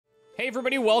Hey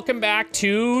everybody, welcome back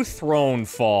to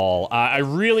THRONEFALL. I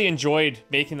really enjoyed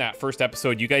making that first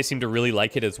episode. You guys seem to really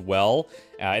like it as well.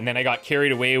 And then I got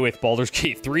carried away with Baldur's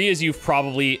Gate 3, as you've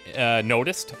probably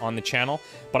noticed on the channel.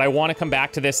 But I want to come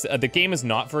back to this. The game is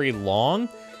not very long,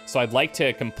 so I'd like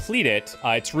to complete it.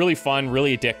 It's really fun,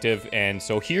 really addictive, and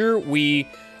so here we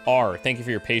are. Thank you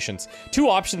for your patience. Two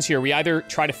options here. We either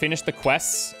try to finish the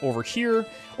quests over here,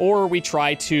 or we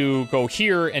try to go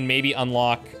here and maybe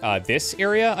unlock this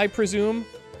area, I presume.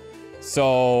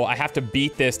 So I have to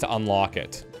beat this to unlock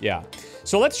it. Yeah.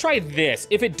 So let's try this.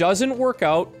 If it doesn't work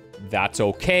out, that's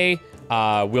okay.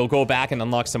 We'll go back and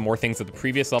unlock some more things at the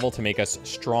previous level to make us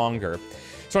stronger.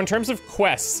 So in terms of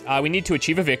quests, we need to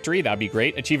achieve a victory. That'd be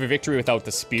great. Achieve a victory without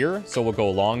the spear. So we'll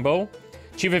go longbow.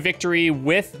 Achieve a victory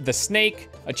with the snake.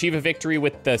 Achieve a victory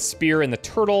with the spear and the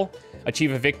turtle.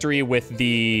 Achieve a victory with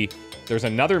the... There's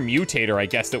another mutator, I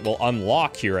guess, that will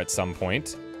unlock here at some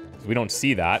point. We don't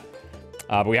see that.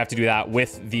 But we have to do that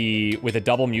with a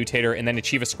double mutator and then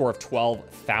achieve a score of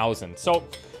 12,000. So,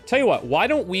 tell you what, why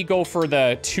don't we go for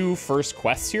the two first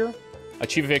quests here?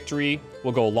 Achieve a victory,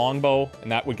 we'll go longbow,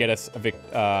 and that would get us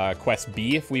a quest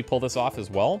B if we pull this off as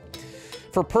well.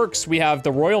 For perks, we have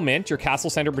the Royal Mint. Your castle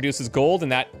center produces gold,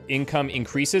 and that income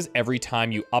increases every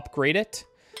time you upgrade it.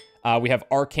 We have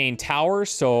Arcane Towers,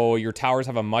 so your towers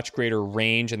have a much greater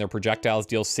range, and their projectiles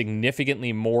deal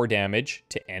significantly more damage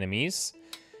to enemies.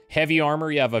 Heavy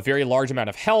Armor, you have a very large amount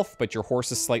of health, but your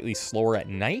horse is slightly slower at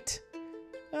night.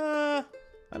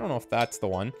 I don't know if that's the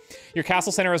one. Your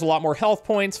castle center has a lot more health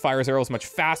points, fires arrows much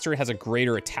faster, it has a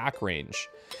greater attack range.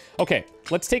 Okay,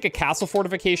 let's take a castle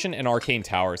fortification and arcane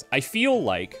towers. I feel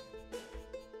like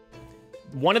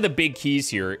one of the big keys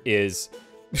here is,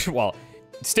 well,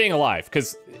 staying alive.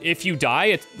 Because if you die,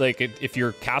 it's like if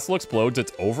your castle explodes,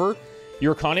 it's over.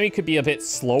 Your economy could be a bit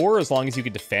slower as long as you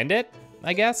could defend it,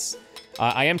 I guess.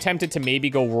 I am tempted to maybe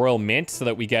go Royal Mint so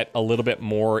that we get a little bit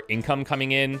more income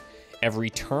coming in every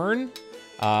turn.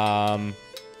 Yeah,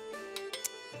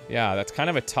 that's kind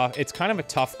of a tough. It's kind of a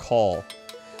tough call.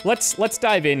 Let's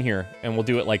dive in here and we'll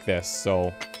do it like this.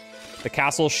 So the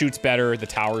castle shoots better, the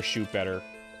towers shoot better.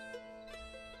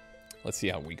 Let's see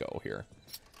how we go here.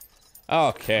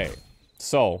 Okay,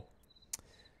 so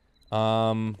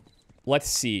let's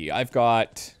see. I've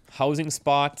got housing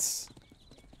spots,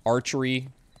 archery,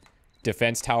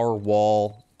 defense tower,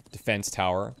 wall, defense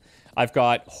tower. I've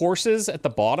got horses at the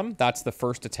bottom. That's the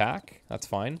first attack. That's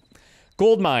fine.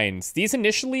 Gold mines. These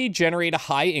initially generate a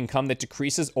high income that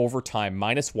decreases over time,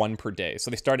 -1 per day.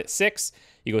 So they start at 6.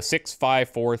 You go 6, 5,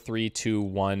 4, 3, 2,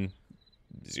 1,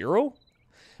 0.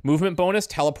 Movement bonus,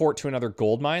 teleport to another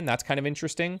gold mine. That's kind of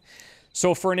interesting.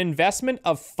 So for an investment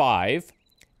of 5,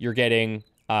 you're getting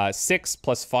 6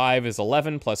 plus 5 is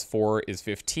 11, plus 4 is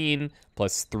 15,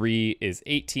 plus 3 is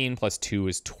 18, plus 2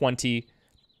 is 20,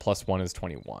 plus 1 is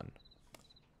 21.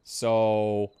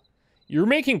 So you're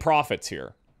making profits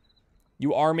here.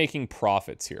 You are making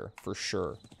profits here, for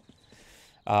sure.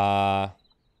 How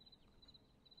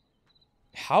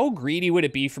greedy would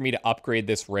it be for me to upgrade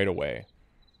this right away?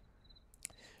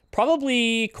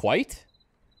 Probably quite.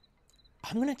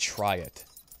 I'm gonna try it.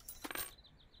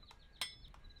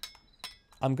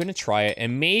 I'm gonna try it,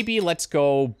 and maybe let's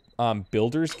go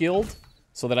Builder's Guild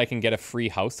so that I can get a free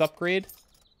house upgrade.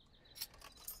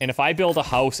 And if I build a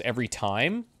house every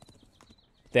time,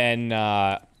 then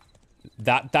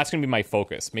that's gonna be my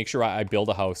focus. Make sure I build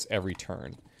a house every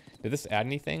turn. Did this add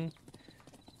anything?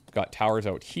 Got towers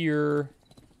out here.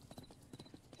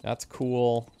 That's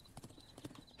cool.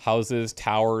 Houses,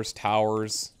 towers,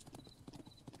 towers.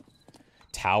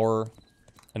 Tower.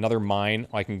 Another mine.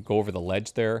 Oh, I can go over the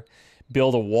ledge there.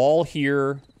 Build a wall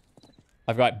here.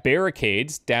 I've got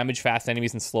barricades. Damage fast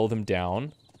enemies and slow them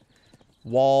down.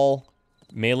 Wall.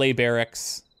 Melee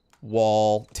barracks.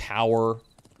 Wall. Tower.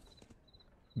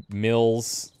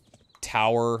 Mills.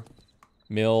 Tower.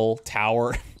 Mill.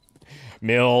 Tower.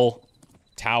 Mill.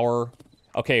 Tower.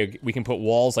 Okay, we can put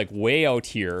walls like way out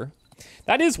here.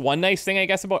 That is one nice thing, I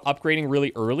guess, about upgrading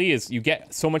really early is you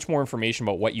get so much more information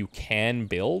about what you can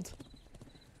build.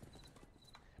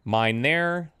 Mine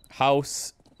there.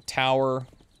 House. Tower.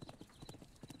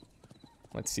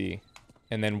 Let's see.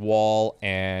 And then wall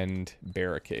and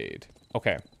barricade.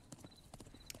 Okay.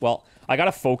 Well, I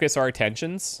gotta focus our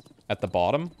attentions at the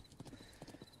bottom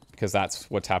because that's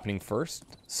what's happening first.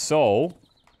 So,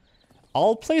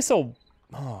 I'll place a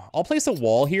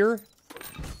wall here.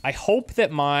 I hope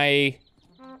that my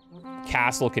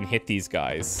castle can hit these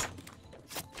guys.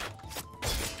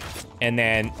 And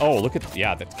then, oh, look at,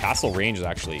 yeah, the castle range is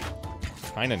actually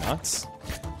kind of nuts.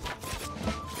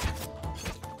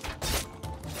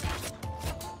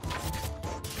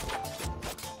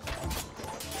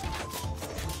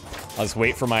 I'll just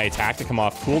wait for my attack to come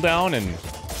off cooldown and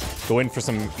go in for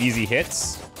some easy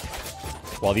hits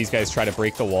while these guys try to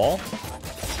break the wall.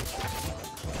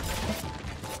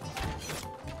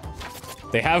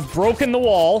 They have broken the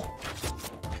wall.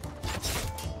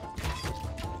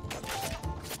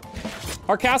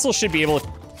 Our castle should be able to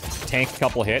tank a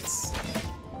couple hits.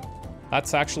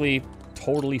 That's actually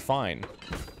totally fine.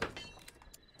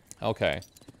 Okay.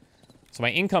 So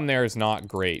my income there is not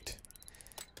great.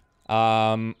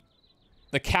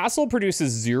 The castle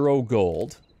produces 0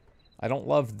 gold. I don't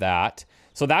love that.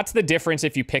 So that's the difference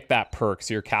if you pick that perk.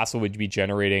 So your castle would be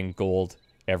generating gold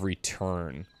every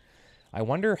turn. I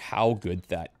wonder how good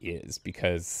that is,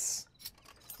 because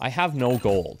I have no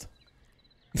gold.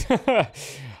 I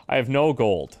have no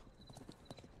gold.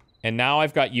 And now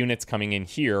I've got units coming in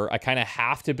here. I kind of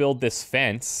have to build this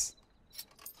fence.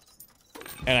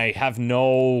 And I have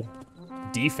no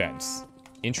defense.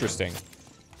 Interesting.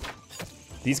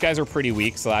 These guys are pretty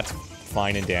weak, so that's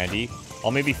fine and dandy.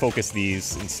 I'll maybe focus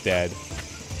these instead.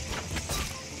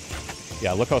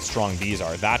 Yeah, look how strong these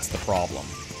are. That's the problem.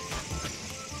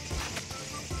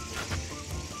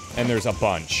 And there's a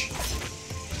bunch.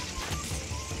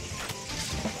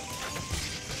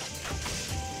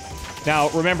 Now,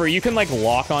 remember, you can, like,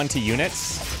 lock onto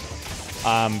units.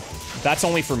 That's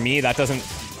only for me. That doesn't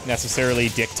necessarily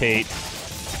dictate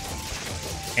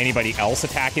anybody else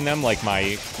attacking them, like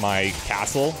my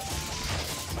castle.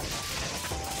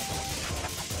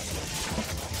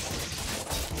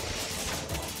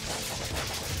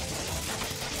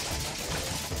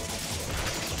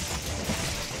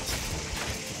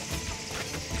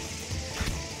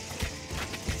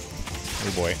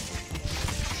 Oh boy.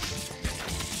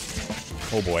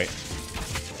 Oh boy.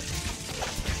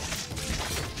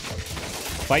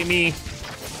 Fight me.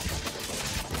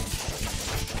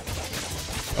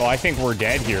 Oh, I think we're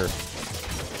dead here.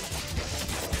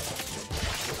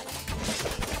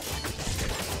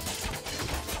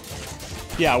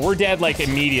 Yeah, we're dead, like,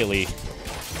 immediately.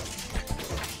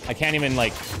 I can't even,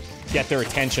 like, get their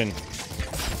attention.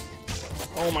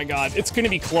 Oh my god, it's gonna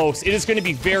be close. It is gonna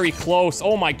be very close.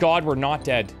 Oh my god, we're not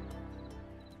dead.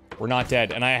 We're not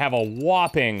dead, and I have a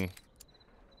whopping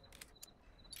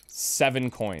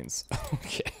 7 coins.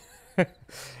 Okay.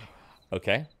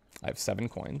 Okay, I have 7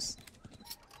 coins.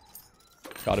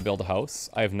 Gotta build a house.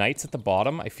 I have knights at the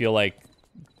bottom. I feel like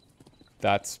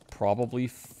that's probably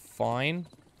fine.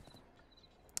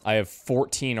 I have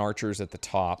 14 archers at the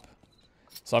top.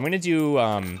 So I'm gonna do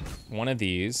one of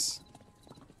these.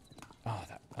 Oh,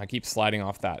 I keep sliding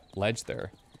off that ledge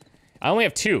there. I only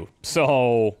have 2,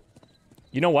 so...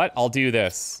 You know what? I'll do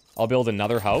this. I'll build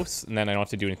another house, and then I don't have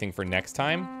to do anything for next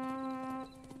time.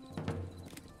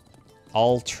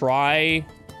 I'll try...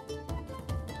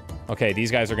 Okay,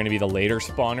 these guys are going to be the later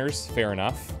spawners. Fair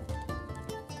enough.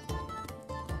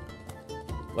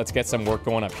 Let's get some work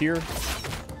going up here.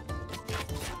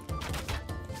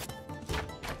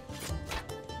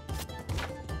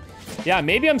 Yeah,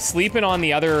 maybe I'm sleeping on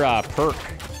the other perk.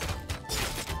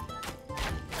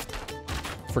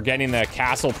 For getting the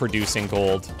castle producing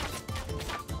gold.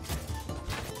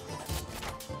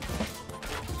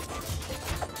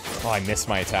 Oh, I missed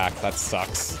my attack. That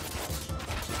sucks.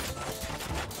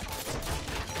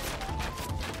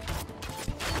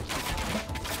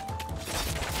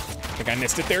 I think I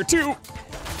missed it there too.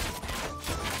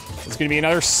 It's gonna be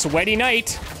another sweaty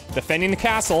night defending the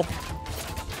castle.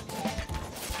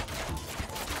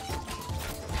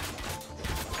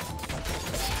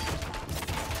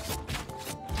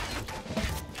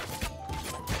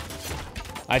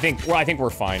 I think we're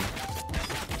fine.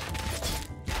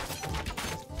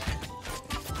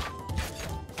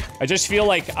 I just feel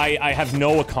like I have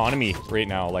no economy right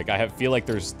now. Like feel like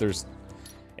there's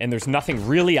nothing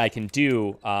really I can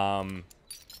do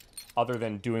other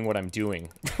than doing what I'm doing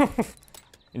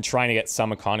and trying to get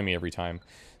some economy every time.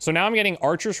 So now I'm getting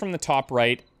archers from the top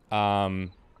right,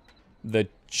 the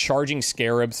charging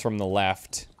scarabs from the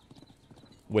left,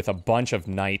 with a bunch of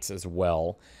knights as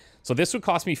well. So this would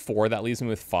cost me 4. That leaves me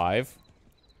with 5.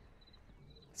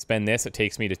 Spend this, it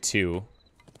takes me to 2.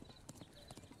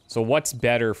 So what's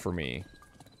better for me?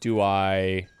 Do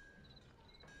I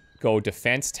go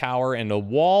defense tower and a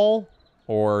wall,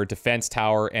 or defense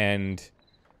tower and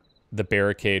the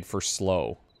barricade for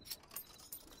slow?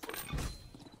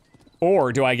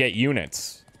 Or do I get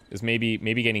units? Is maybe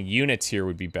getting units here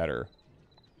would be better.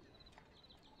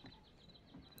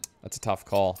 That's a tough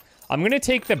call. I'm gonna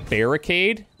take the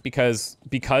barricade because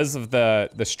of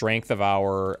the strength of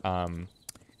our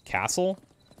castle,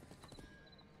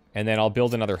 and then I'll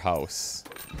build another house.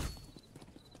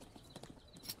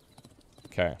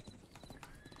 Okay.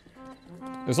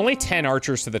 There's only 10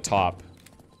 archers to the top,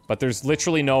 but there's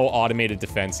literally no automated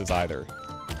defenses either.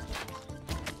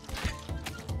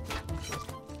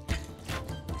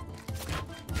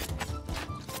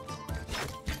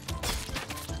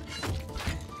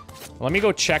 Let me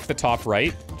go check the top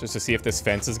right, just to see if this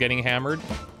fence is getting hammered.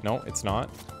 No, it's not.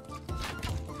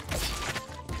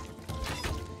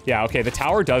 Yeah, okay, the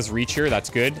tower does reach here, that's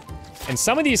good. And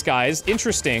some of these guys,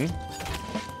 interesting.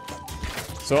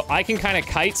 So I can kind of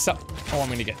kite some... Oh, I'm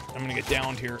gonna get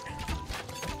downed here.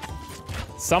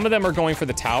 Some of them are going for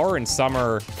the tower, and some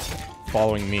are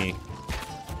following me.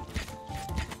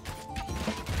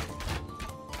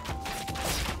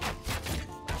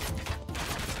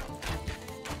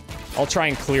 I'll try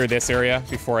and clear this area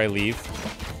before I leave.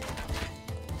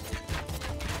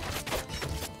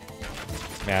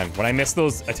 Man, when I miss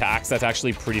those attacks, that's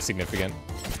actually pretty significant.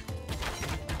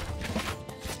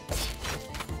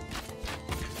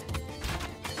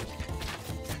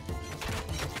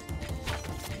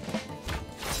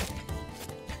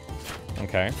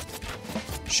 Okay.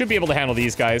 Should be able to handle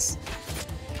these guys.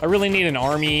 I really need an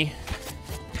army.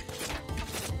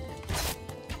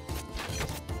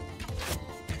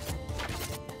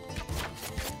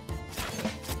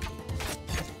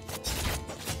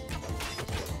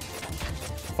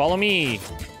 Follow me.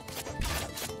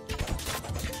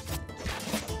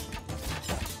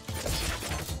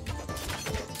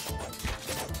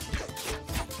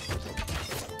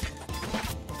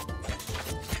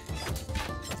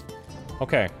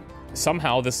 Okay.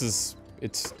 Somehow this is...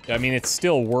 I mean, it's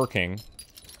still working.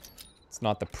 It's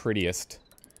not the prettiest.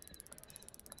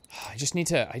 I just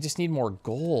need more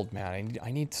gold, man.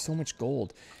 I need so much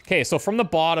gold. Okay, so from the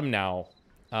bottom now,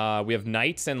 we have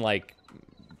knights and, like,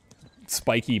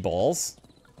 spiky balls.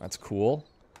 That's cool.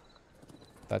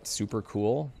 That's super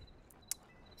cool.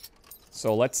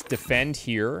 So let's defend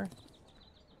here.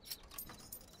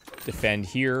 Defend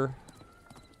here.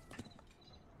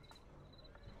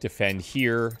 Defend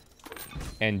here.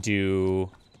 And do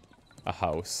a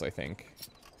house, I think.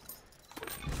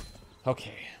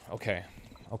 Okay, okay,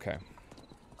 okay.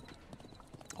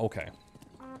 Okay.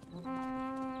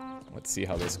 Let's see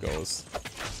how this goes.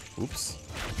 Oops.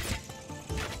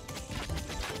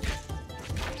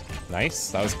 Nice,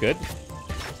 that was good.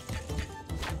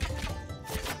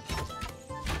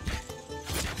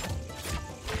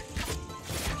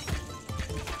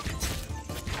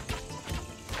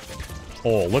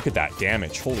 Oh, look at that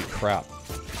damage. Holy crap.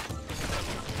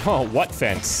 Oh, what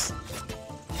fence?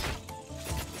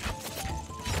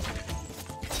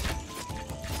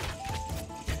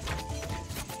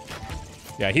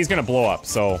 Yeah, he's gonna blow up,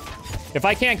 so... If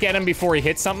I can't get him before he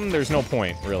hits something, there's no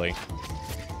point, really.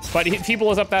 But if he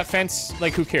blows up that fence,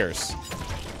 like, who cares?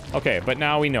 Okay, but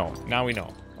now we know. Now we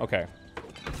know. Okay.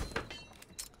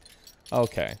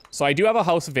 Okay. So I do have a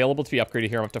house available to be upgraded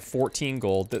here. I'm up to 14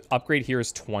 gold. The upgrade here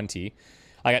is 20.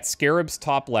 I got scarabs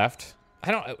top left.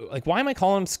 I don't... Like, why am I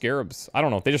calling them scarabs? I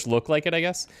don't know. They just look like it, I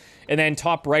guess. And then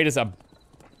top right is a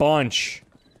bunch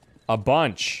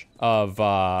of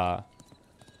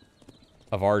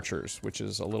archers, which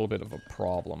is a little bit of a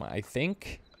problem, I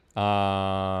think.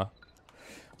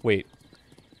 Wait.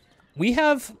 We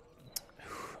have...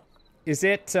 Is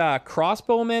it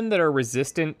crossbowmen that are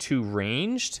resistant to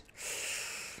ranged?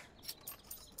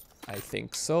 I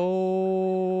think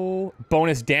so.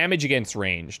 Bonus damage against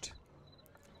ranged.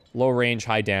 Low range,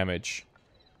 high damage.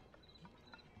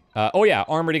 Oh yeah,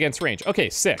 armored against range. Okay,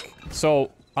 sick.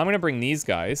 So, I'm gonna bring these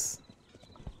guys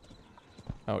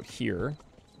out here.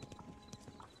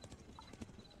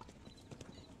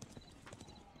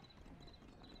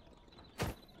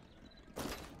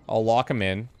 I'll lock them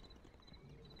in.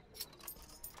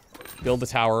 Build a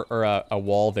tower, or a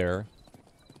wall there.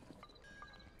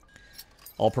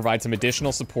 I'll provide some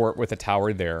additional support with a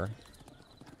tower there.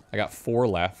 I got 4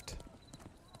 left.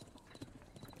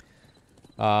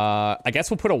 I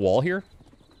guess we'll put a wall here.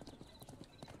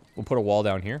 We'll put a wall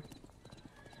down here.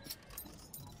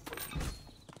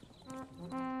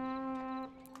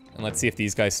 And let's see if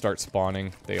these guys start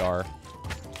spawning. They are.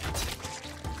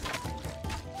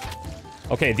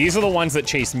 Okay, these are the ones that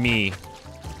chase me.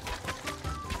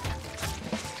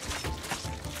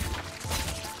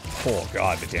 Oh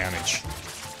god, the damage.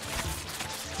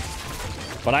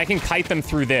 But I can kite them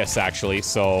through this, actually,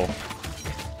 so...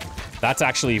 That's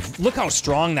actually... Look how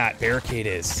strong that barricade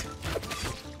is.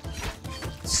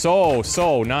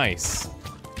 So nice.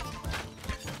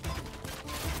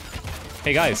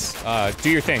 Hey guys,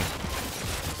 do your thing.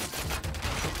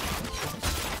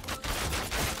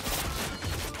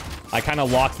 I kind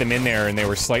of locked them in there and they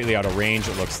were slightly out of range,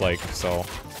 it looks like, so...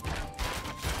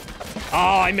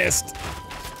 Oh, I missed!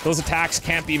 Those attacks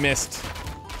can't be missed.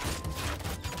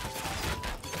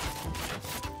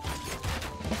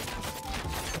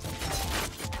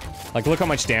 Like, look how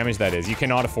much damage that is. You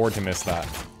cannot afford to miss that.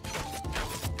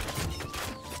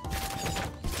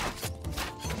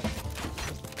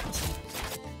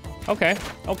 Okay,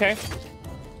 okay.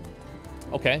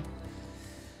 Okay.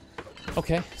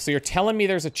 Okay, so you're telling me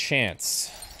there's a chance.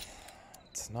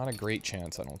 It's not a great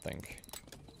chance, I don't think.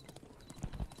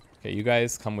 Okay, you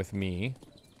guys come with me.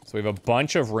 So we have a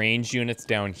bunch of ranged units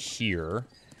down here.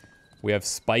 We have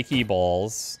spiky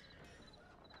balls.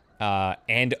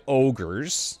 And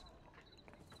ogres.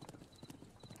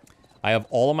 I have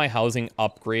all of my housing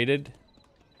upgraded.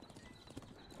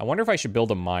 I wonder if I should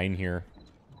build a mine here.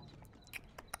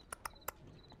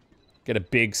 Get a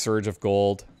big surge of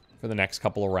gold for the next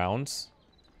couple of rounds.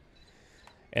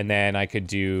 And then I could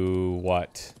do,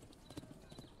 what?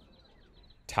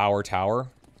 Tower.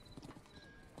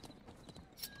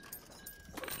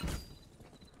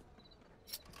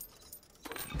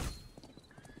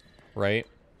 Right?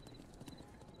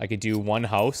 I could do one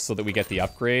house so that we get the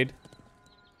upgrade.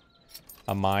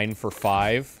 A mine for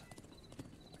 5.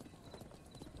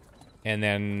 And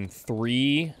then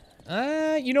 3.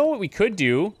 You know what we could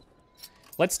do?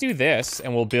 Let's do this,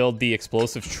 and we'll build the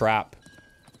explosive trap.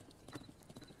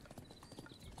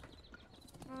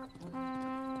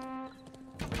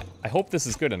 I hope this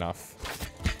is good enough.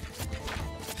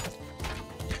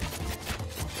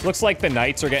 Looks like the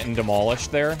knights are getting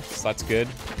demolished there, so that's good.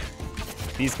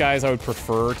 These guys I would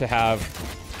prefer to have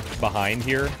behind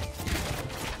here.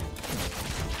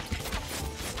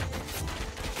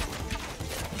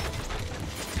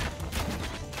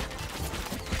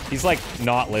 He's, like,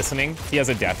 not listening. He has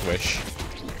a death wish.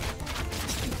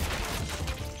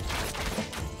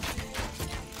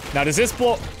 Now, does this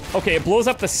blow... Okay, it blows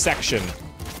up the section.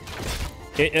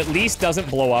 It at least doesn't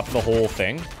blow up the whole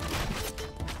thing.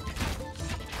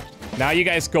 Now you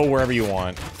guys go wherever you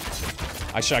want.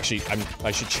 I should actually...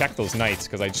 I should check those knights,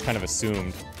 because I just kind of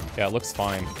assumed. Yeah, it looks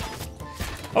fine.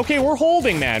 Okay, we're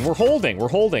holding, man. We're holding. We're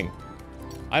holding.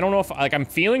 I don't know if... Like, I'm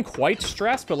feeling quite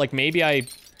stressed, but, like, maybe I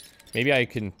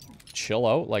can chill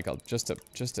out, like just a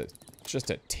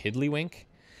tiddlywink.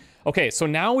 Okay, so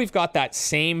now we've got that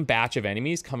same batch of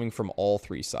enemies coming from all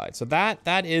 3 sides. So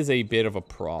that is a bit of a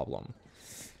problem.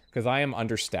 Because I am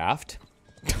understaffed.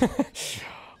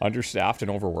 Understaffed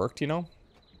and overworked, you know?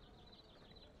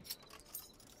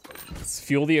 Let's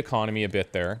fuel the economy a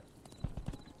bit there.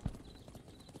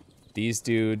 These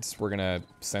dudes, we're gonna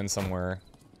send somewhere.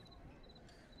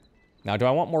 Now, do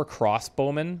I want more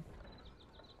crossbowmen?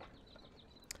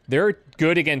 They're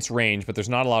good against range, but there's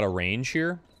not a lot of range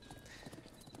here.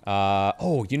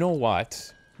 Oh, you know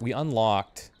what? We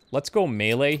unlocked... Let's go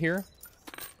melee here.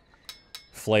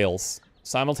 Flails.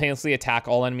 Simultaneously attack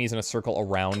all enemies in a circle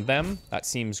around them. That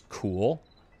seems cool.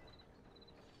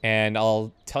 And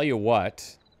I'll tell you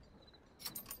what.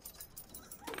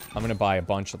 I'm gonna buy a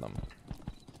bunch of them.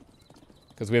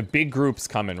 Because we have big groups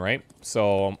coming, right?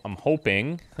 So, I'm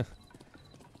hoping...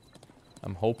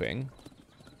 I'm hoping...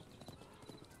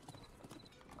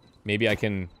 Maybe I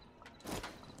can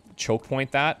choke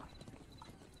point that.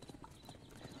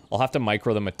 I'll have to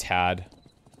micro them a tad.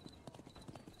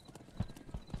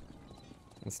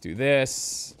 Let's do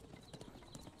this.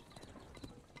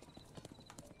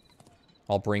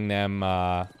 I'll bring them,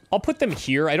 I'll put them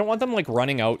here. I don't want them, like,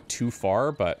 running out too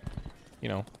far, but, you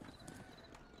know.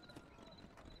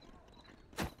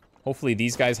 Hopefully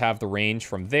these guys have the range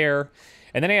from there.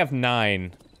 And then I have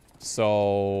 9. So,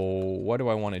 what do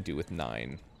I want to do with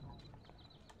 9?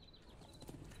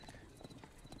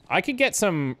 I could get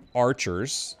some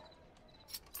archers.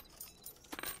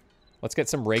 Let's get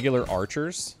some regular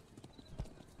archers.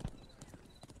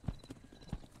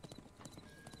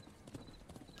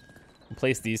 And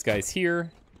place these guys here.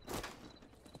 Do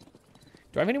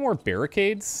I have any more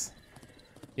barricades?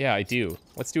 Yeah, I do.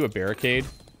 Let's do a barricade.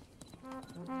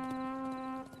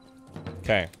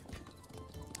 Okay.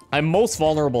 I'm most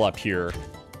vulnerable up here.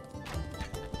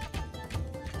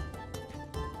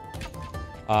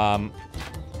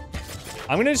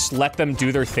 I'm gonna just let them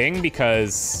do their thing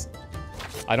because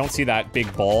I don't see that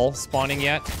big ball spawning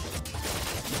yet.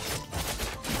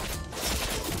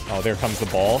 Oh, there comes the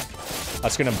ball.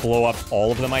 That's gonna blow up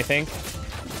all of them, I think.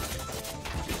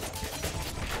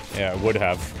 Yeah, it would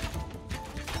have.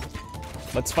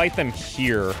 Let's fight them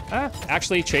here.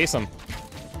 Actually, chase them.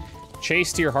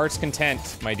 Chase to your heart's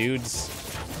content, my dudes.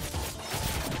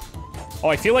 Oh,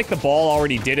 I feel like the ball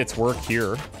already did its work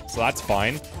here, so that's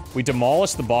fine. We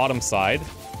demolished the bottom side.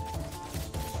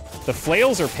 The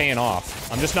flails are paying off.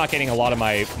 I'm just not getting a lot of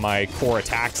my core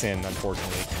attacks in,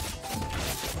 unfortunately.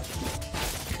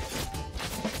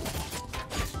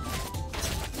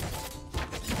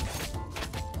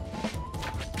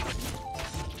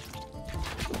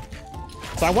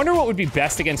 So I wonder what would be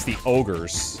best against the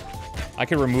ogres. I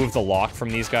could remove the lock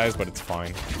from these guys, but it's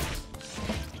fine.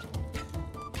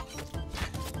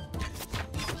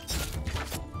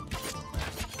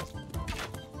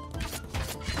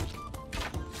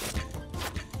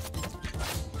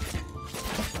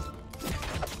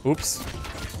 Oops.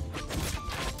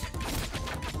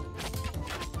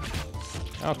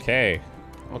 Okay.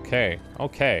 Okay.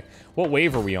 Okay. What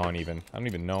wave are we on even? I don't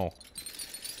even know.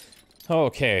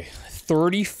 Okay.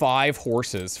 35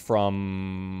 horses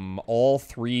from all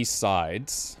 3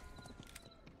 sides.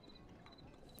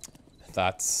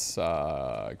 That's,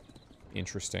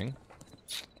 interesting.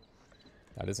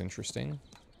 That is interesting.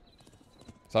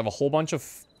 So I have a whole bunch of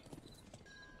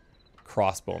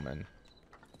crossbowmen.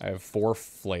 I have 4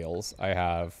 flails. I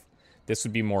have... This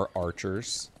would be more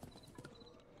archers.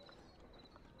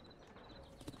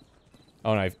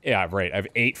 Oh, no, yeah, right. I have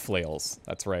 8 flails.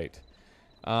 That's right.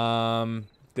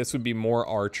 This would be more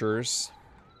archers.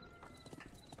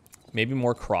 Maybe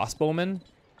more crossbowmen?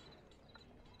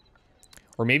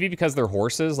 Or maybe because they're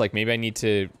horses, like maybe I need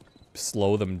to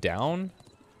slow them down?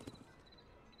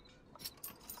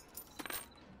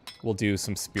 We'll do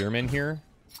some spearmen here.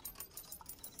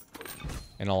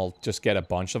 And I'll just get a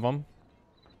bunch of them.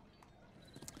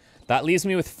 That leaves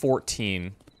me with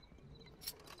 14.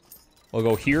 We'll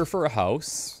go here for a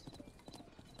house.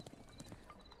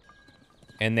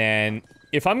 And then,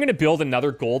 if I'm gonna build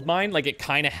another gold mine, like, it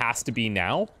kind of has to be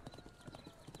now.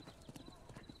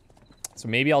 So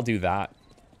maybe I'll do that.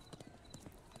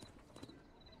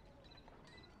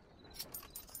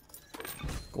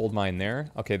 Gold mine there.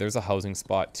 Okay, there's a housing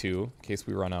spot, too, in case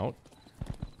we run out.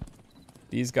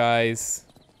 These guys...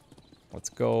 Let's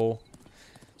go.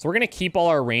 So we're gonna keep all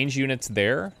our range units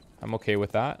there. I'm okay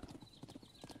with that.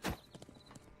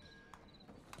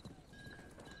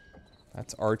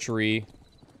 That's archery.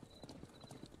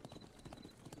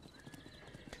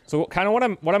 So kind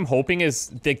of what I'm hoping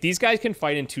is like these guys can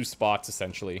fight in 2 spots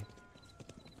essentially.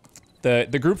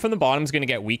 The group from the bottom is gonna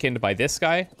get weakened by this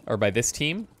guy or by this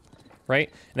team, right?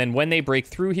 And then when they break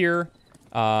through here,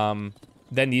 then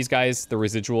these guys, the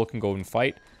residual, can go and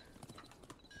fight.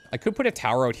 I could put a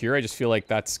tower out here. I just feel like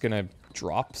that's gonna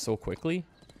drop so quickly.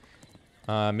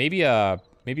 Maybe an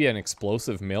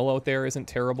explosive mill out there isn't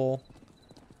terrible.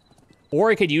 Or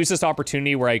I could use this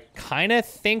opportunity where I kind of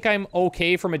think I'm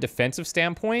okay from a defensive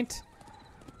standpoint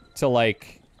to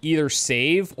like either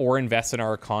save or invest in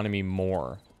our economy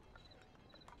more.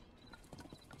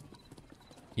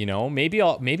 You know, maybe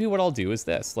what I'll do is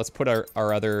this. Let's put our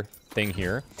other thing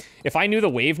here. If I knew the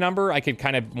wave number, I could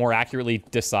kind of more accurately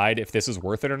decide if this is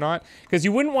worth it or not. Because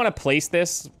you wouldn't want to place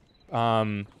this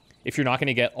if you're not going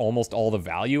to get almost all the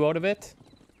value out of it.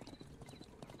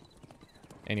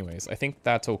 Anyways, I think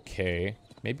that's okay.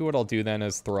 Maybe what I'll do then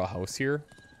is throw a house here.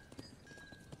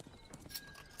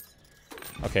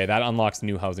 Okay, that unlocks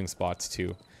new housing spots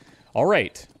too. All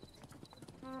right.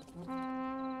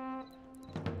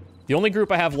 The only group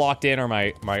I have locked in are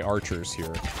my archers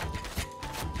here.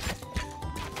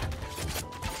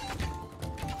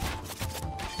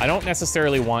 I don't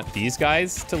necessarily want these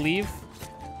guys to leave.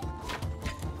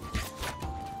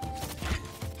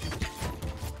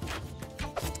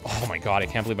 Oh my god, I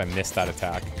can't believe I missed that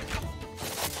attack.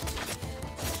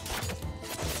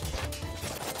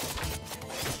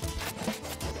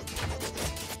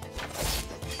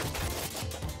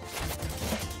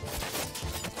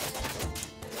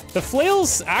 The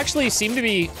flails actually seem to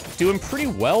be doing pretty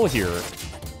well here.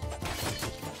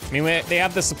 I mean, they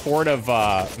have the support of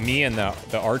me and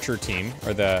the archer team,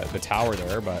 or the tower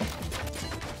there, but...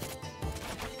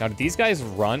 Now, did these guys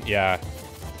run? Yeah.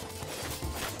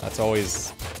 That's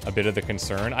always a bit of the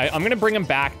concern. I'm gonna bring them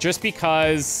back just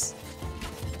because...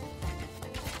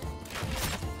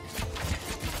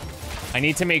 I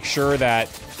need to make sure that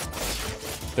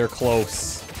they're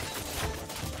close.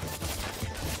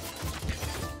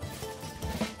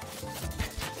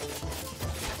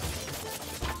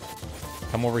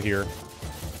 Come over here.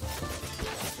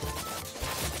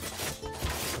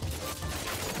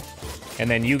 And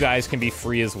then you guys can be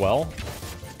free as well.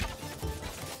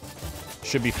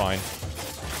 Should be fine.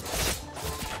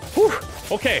 Whew!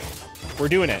 Okay, we're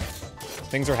doing it.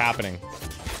 Things are happening.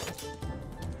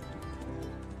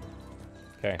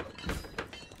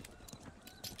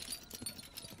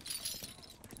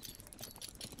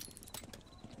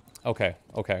 Okay.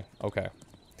 Okay.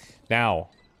 Now,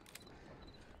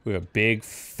 we have a big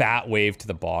fat wave to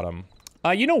the bottom.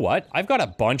 You know what? I've got a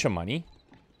bunch of money.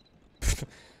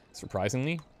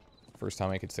 Surprisingly. First time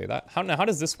I could say that. How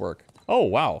does this work? Oh,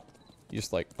 wow. You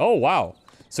just like, oh, wow.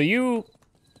 So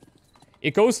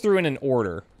it goes through in an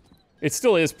order. It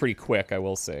still is pretty quick, I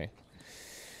will say.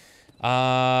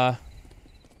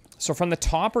 So from the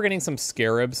top, we're getting some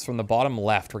scarabs. From the bottom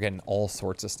left, we're getting all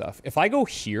sorts of stuff. If I go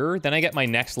here, then I get my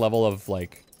next level of,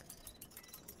 like,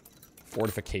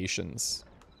 fortifications.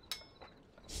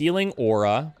 Healing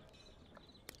aura.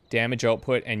 Damage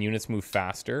output and units move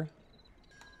faster.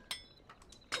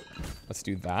 Let's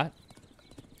do that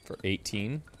for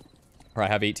 18. Or I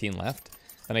have 18 left.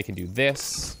 Then I can do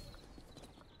this.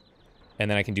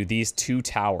 And then I can do these 2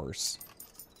 towers.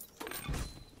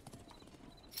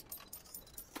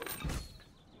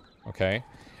 Okay.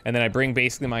 And then I bring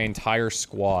basically my entire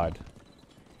squad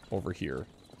over here.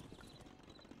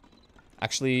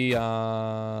 Actually,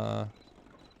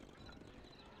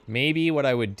 maybe what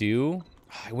I would do...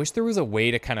 I wish there was a way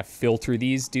to kind of filter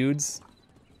these dudes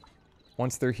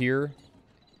once they're here.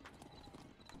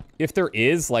 If there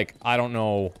is, like, I don't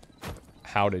know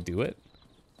how to do it.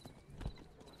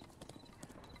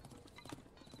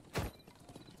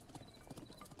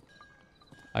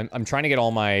 I'm trying to get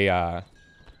all my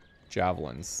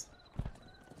javelins.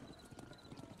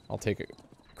 I'll take a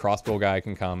crossbow guy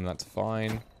can come, that's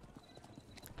fine.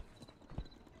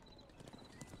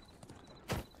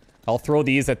 I'll throw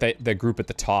these at the group at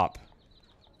the top.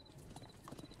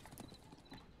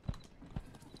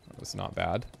 That was not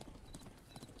bad.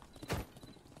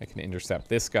 I can intercept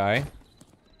this guy.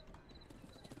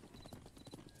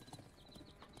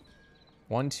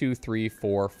 1, 2, 3,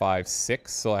 4, 5,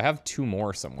 6. So I have 2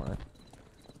 more somewhere.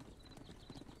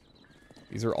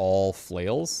 These are all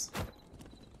flails.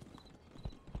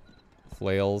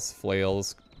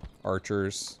 Flails,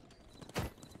 archers.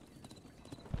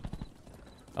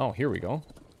 Oh, here we go.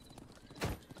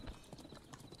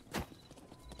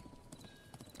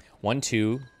 1,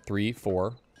 2, 3,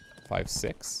 4, 5,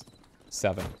 6,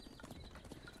 7.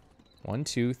 1,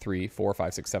 2, 3, 4,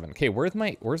 5, 6, 7. Okay, where's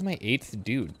my 8th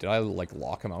dude? Did I, like,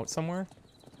 lock him out somewhere?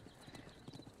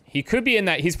 He could be in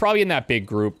that... He's probably in that big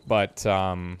group, but,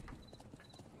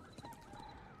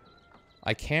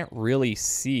 I can't really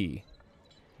see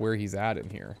where he's at in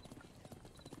here.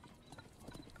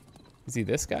 Is he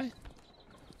this guy?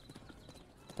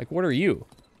 Like, what are you?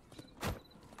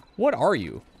 What are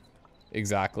you?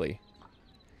 Exactly.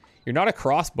 You're not a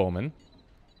crossbowman.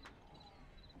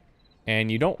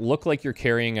 And you don't look like you're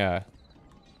carrying a...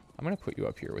 I'm gonna put you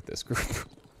up here with this group.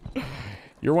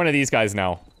 You're one of these guys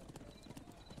now.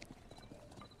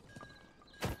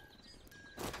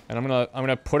 And I'm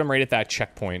gonna put him right at that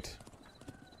checkpoint.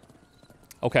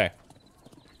 Okay.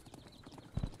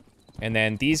 And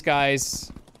then these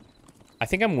guys... I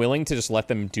think I'm willing to just let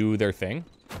them do their thing.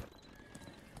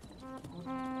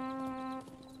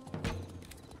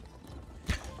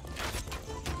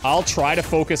 I'll try to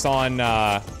focus on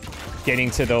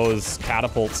getting to those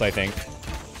catapults, I think.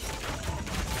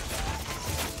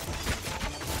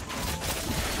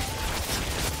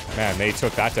 Man, they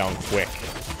took that down quick.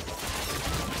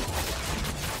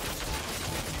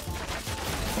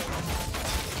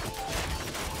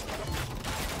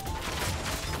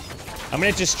 I'm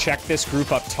gonna just check this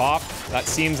group up top. That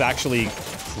seems actually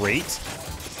great.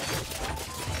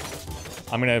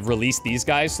 I'm gonna release these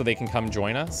guys so they can come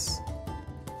join us.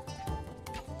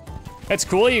 That's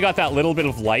cool, you got that little bit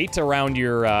of light around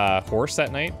your horse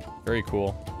at night. Very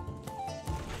cool.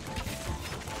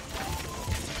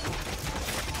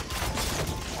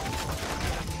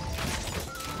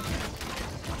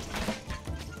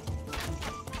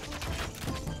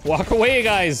 Walk away,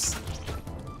 guys!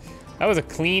 That was a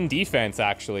clean defense,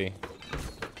 actually.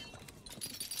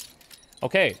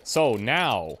 Okay, so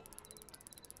now...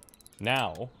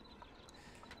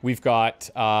 we've got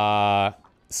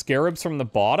scarabs from the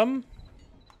bottom.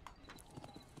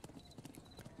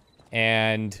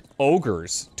 And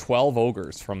ogres. 12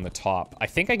 ogres from the top. I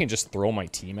think I can just throw my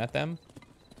team at them.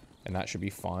 And that should be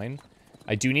fine.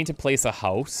 I do need to place a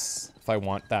house if I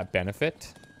want that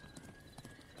benefit.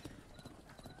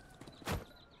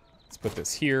 Let's put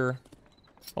this here.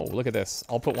 Oh, look at this.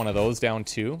 I'll put one of those down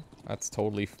too. That's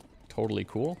totally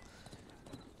cool.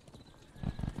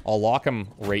 I'll lock them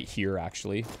right here,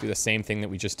 actually. Do the same thing that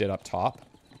we just did up top.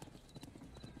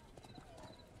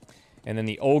 And then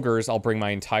the ogres, I'll bring my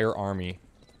entire army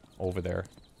over there.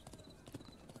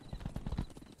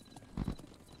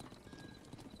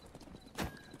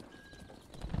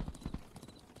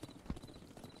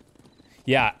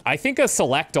 Yeah, I think a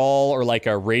select all or like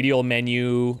a radial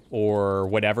menu or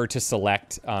whatever to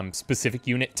select specific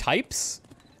unit types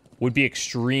would be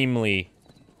extremely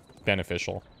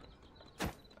beneficial.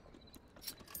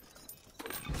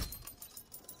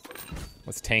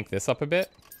 Let's tank this up a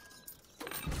bit.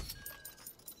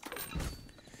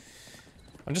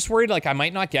 I'm just worried, like, I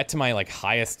might not get to my, like,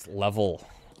 highest level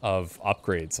of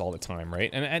upgrades all the time, right?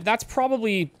 And that's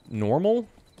probably normal,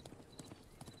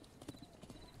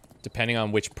 depending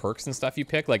on which perks and stuff you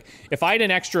pick. Like, if I had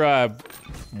an extra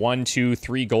 1, 2,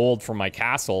 3 gold from my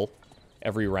castle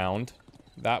every round,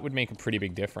 that would make a pretty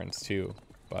big difference too.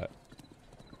 But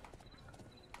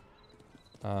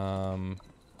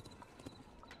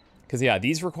because yeah,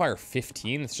 these require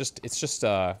 15. It's just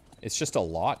a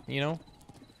lot, you know.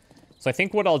 So I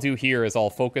think what I'll do here is I'll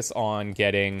focus on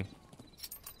getting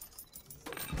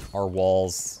our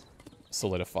walls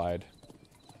solidified.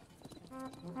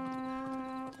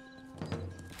 I'm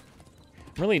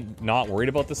really not worried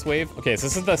about this wave. Okay, so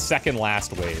this is the second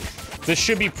last wave. This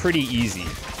should be pretty easy.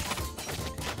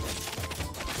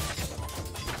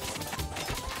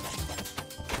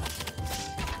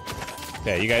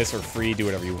 Okay, you guys are free, do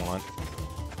whatever you want.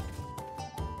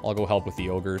 I'll go help with the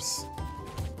ogres.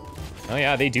 Oh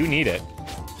yeah, they do need it.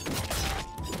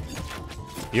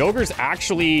 The ogres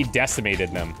actually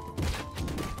decimated them.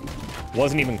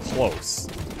 Wasn't even close.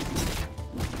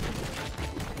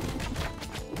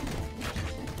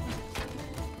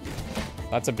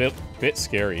 That's a bit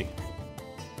scary.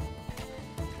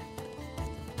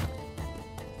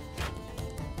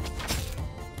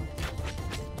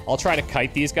 I'll try to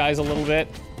kite these guys a little bit.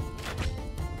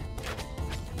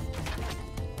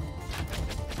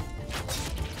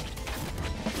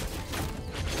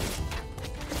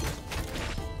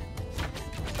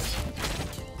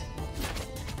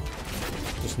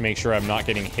 Just make sure I'm not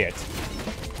getting hit.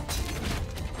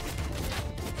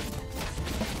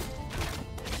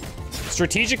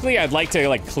 Strategically, I'd like to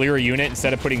like clear a unit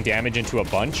instead of putting damage into a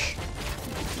bunch.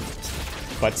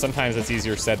 But sometimes it's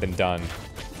easier said than done.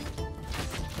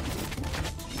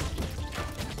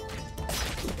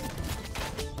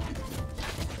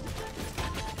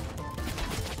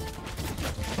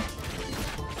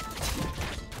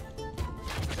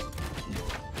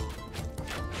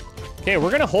 Okay,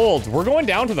 we're gonna hold. We're going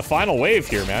down to the final wave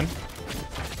here, man.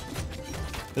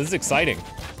 This is exciting.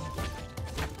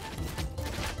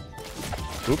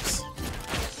 Oops.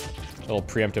 Little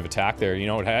preemptive attack there. You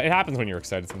know, it happens when you're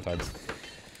excited sometimes.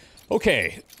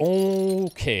 Okay.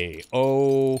 Okay.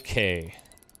 Okay.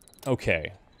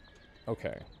 Okay.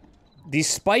 Okay. These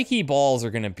spiky balls are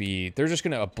gonna be... They're just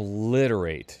gonna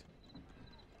obliterate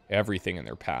everything in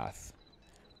their path.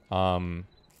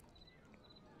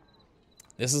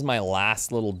 This is my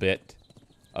last little bit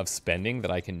of spending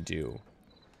that I can do.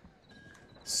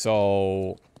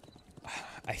 So...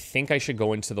 I think I should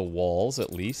go into the walls,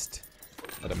 at least.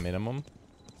 At a minimum.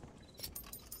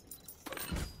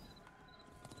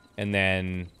 And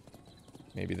then...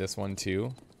 maybe this one,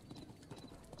 too.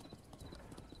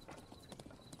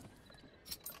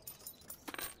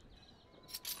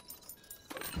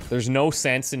 There's no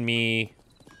sense in me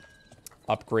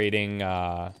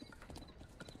upgrading,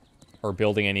 or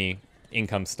building any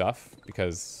income stuff,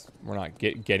 because we're not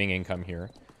getting income here.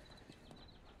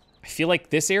 I feel like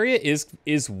this area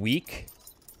is weak.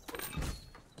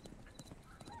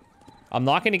 I'm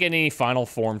not going to get any final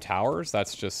form towers.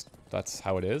 That's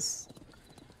how it is.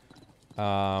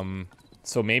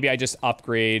 So maybe I just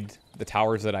upgrade the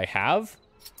towers that I have.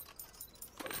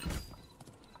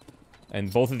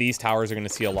 And both of these towers are going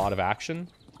to see a lot of action.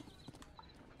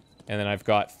 And then I've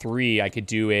got 3. I could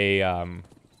do a,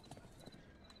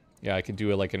 yeah, I could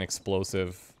do like an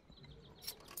explosive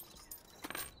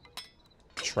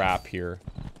trap here.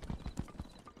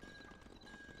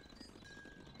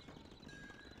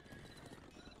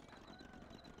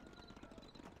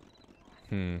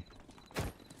 I'm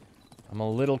a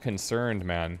little concerned,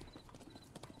 man.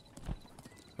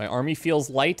 My army feels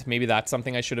light. Maybe that's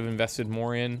something I should have invested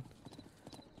more in.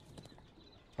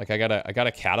 Like I got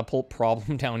a catapult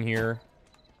problem down here.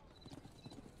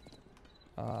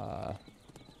 I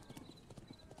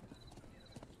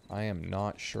am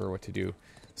not sure what to do.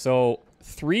 So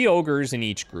 3 ogres in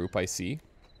each group, I see.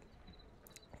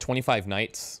 25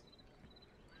 knights.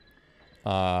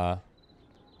 I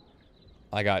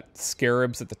got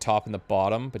scarabs at the top and the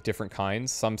bottom, but different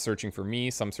kinds. Some searching for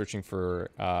me, some searching for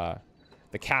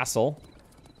the castle.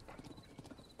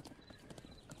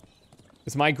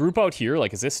 Is my group out here?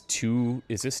 Like, is this too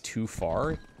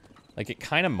far? Like, it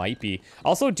kind of might be. I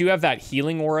also do have that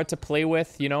healing aura to play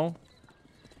with, you know?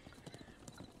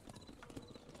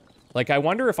 Like, I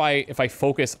wonder if I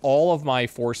focus all of my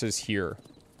forces here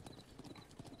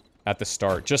at the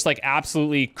start. Just, like,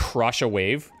 absolutely crush a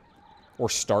wave. Or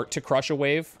start to crush a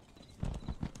wave.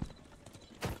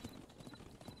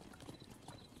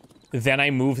 Then I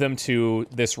move them to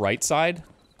this right side.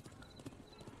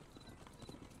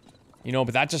 You know,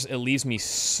 but that just, it leaves me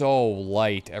so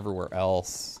light everywhere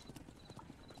else.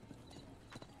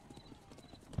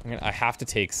 I have to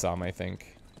take some, I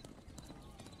think.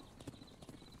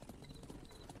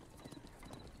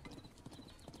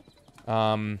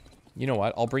 You know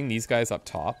what? I'll bring these guys up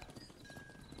top.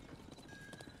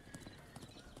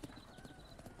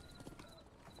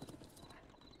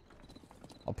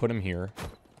 I'll put them here.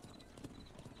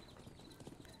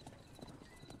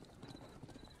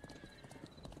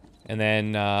 And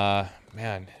then,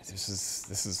 man, this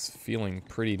is feeling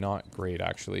pretty not great,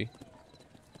 actually.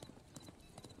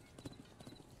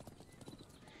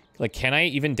 Like, can I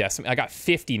even decimate? I got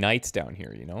 50 knights down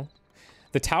here, you know?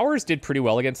 The towers did pretty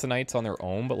well against the knights on their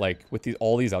own, but, like, with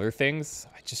all these other things,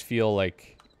 I just feel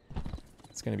like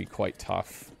it's going to be quite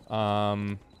tough.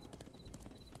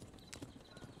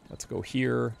 Let's go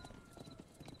here.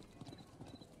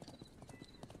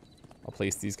 I'll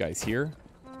place these guys here.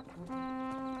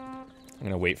 I'm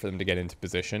gonna wait for them to get into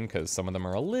position because some of them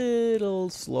are a little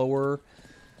slower.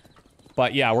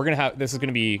 But yeah, we're gonna have this is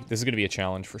gonna be a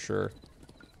challenge for sure.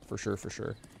 For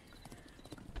sure.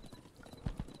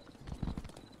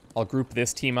 I'll group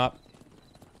this team up.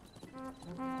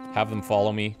 Have them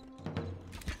follow me.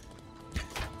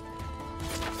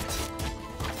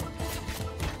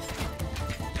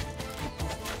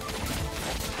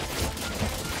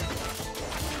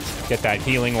 Get that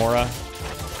healing aura.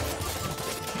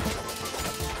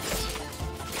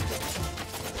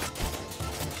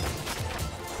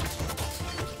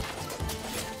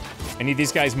 I need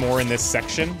these guys more in this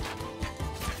section.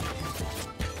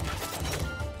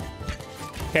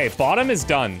 Okay, bottom is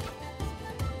done.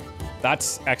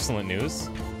 That's excellent news.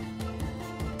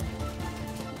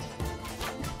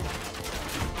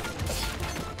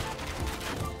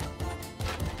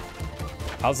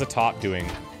 How's the top doing?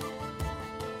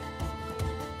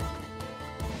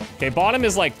 Okay, bottom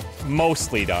is like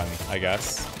mostly done, I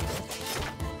guess.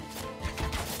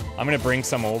 I'm gonna bring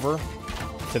some over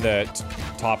to the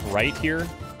top right here.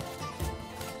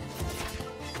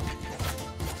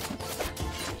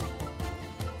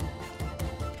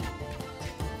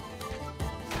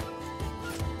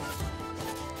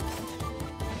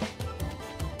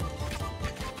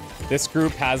 This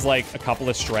group has like a couple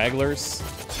of stragglers.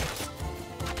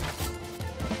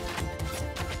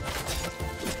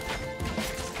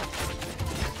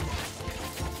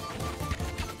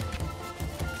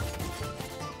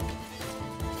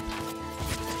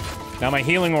 Now my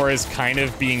healing aura is kind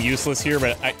of being useless here,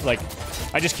 but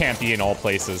I just can't be in all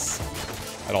places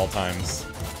at all times.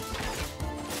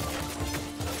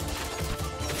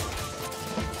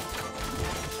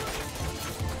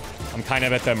 I'm kind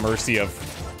of at the mercy of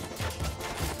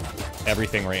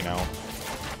everything right now.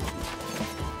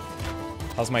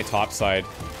 How's my top side?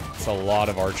 It's a lot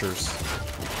of archers.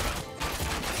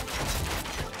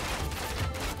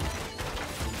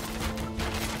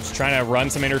 Just trying to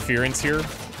run some interference here.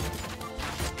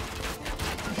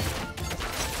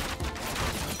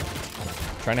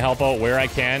 Trying to help out where I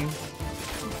can.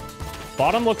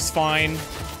 Bottom looks fine.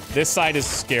 This side is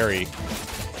scary.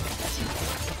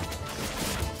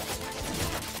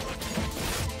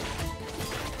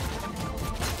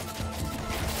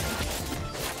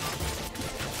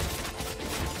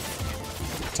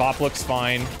 Top looks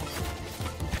fine.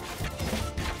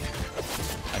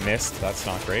 I missed. That's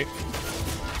not great.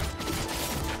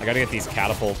 I gotta get these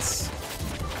catapults.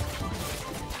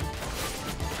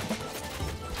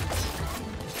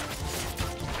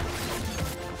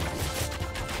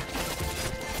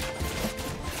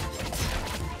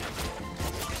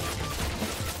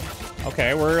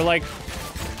 Okay, we're like,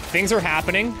 things are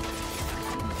happening.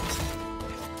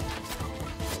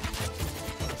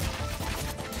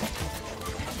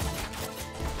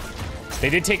 They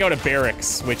did take out a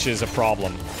barracks, which is a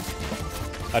problem.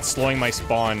 That's slowing my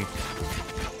spawn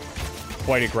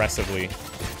quite aggressively.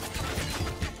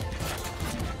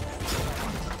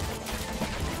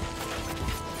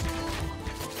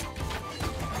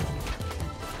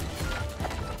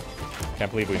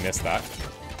 Can't believe we missed that.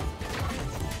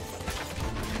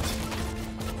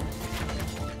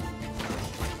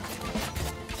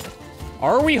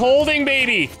 Are we holding,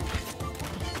 baby?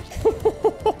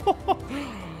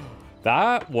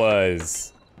 That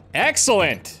was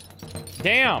excellent.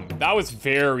 Damn, that was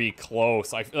very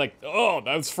close. I feel like, oh,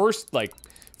 that was first, like,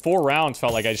 4 rounds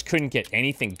felt like I just couldn't get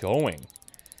anything going.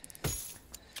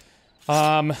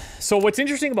 So what's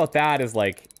interesting about that is,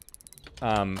 like,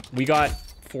 we got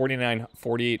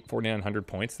 4,900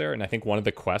 points there, and I think one of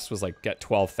the quests was, like, get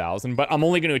 12,000, but I'm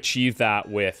only going to achieve that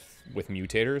with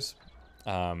mutators.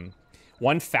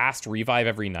 One fast revive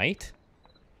every night.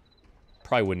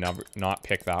 Probably would not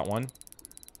pick that one.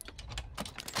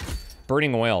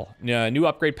 Burning oil. New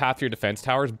upgrade path for your defense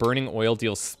towers. Burning oil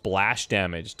deals splash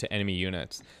damage to enemy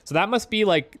units. So that must be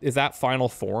like, is that final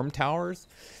form towers?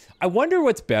 I wonder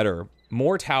what's better.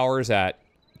 More towers at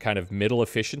kind of middle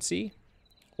efficiency,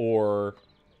 or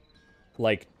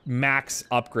like max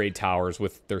upgrade towers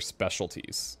with their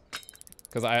specialties?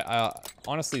 Because I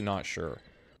honestly not sure.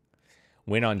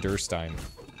 Win on Durstein.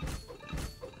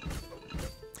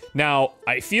 Now,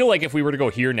 I feel like if we were to go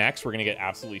here next, we're going to get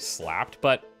absolutely slapped,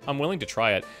 but I'm willing to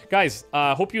try it. Guys,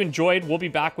 hope you enjoyed. We'll be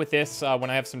back with this when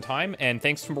I have some time, and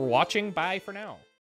thanks for watching. Bye for now.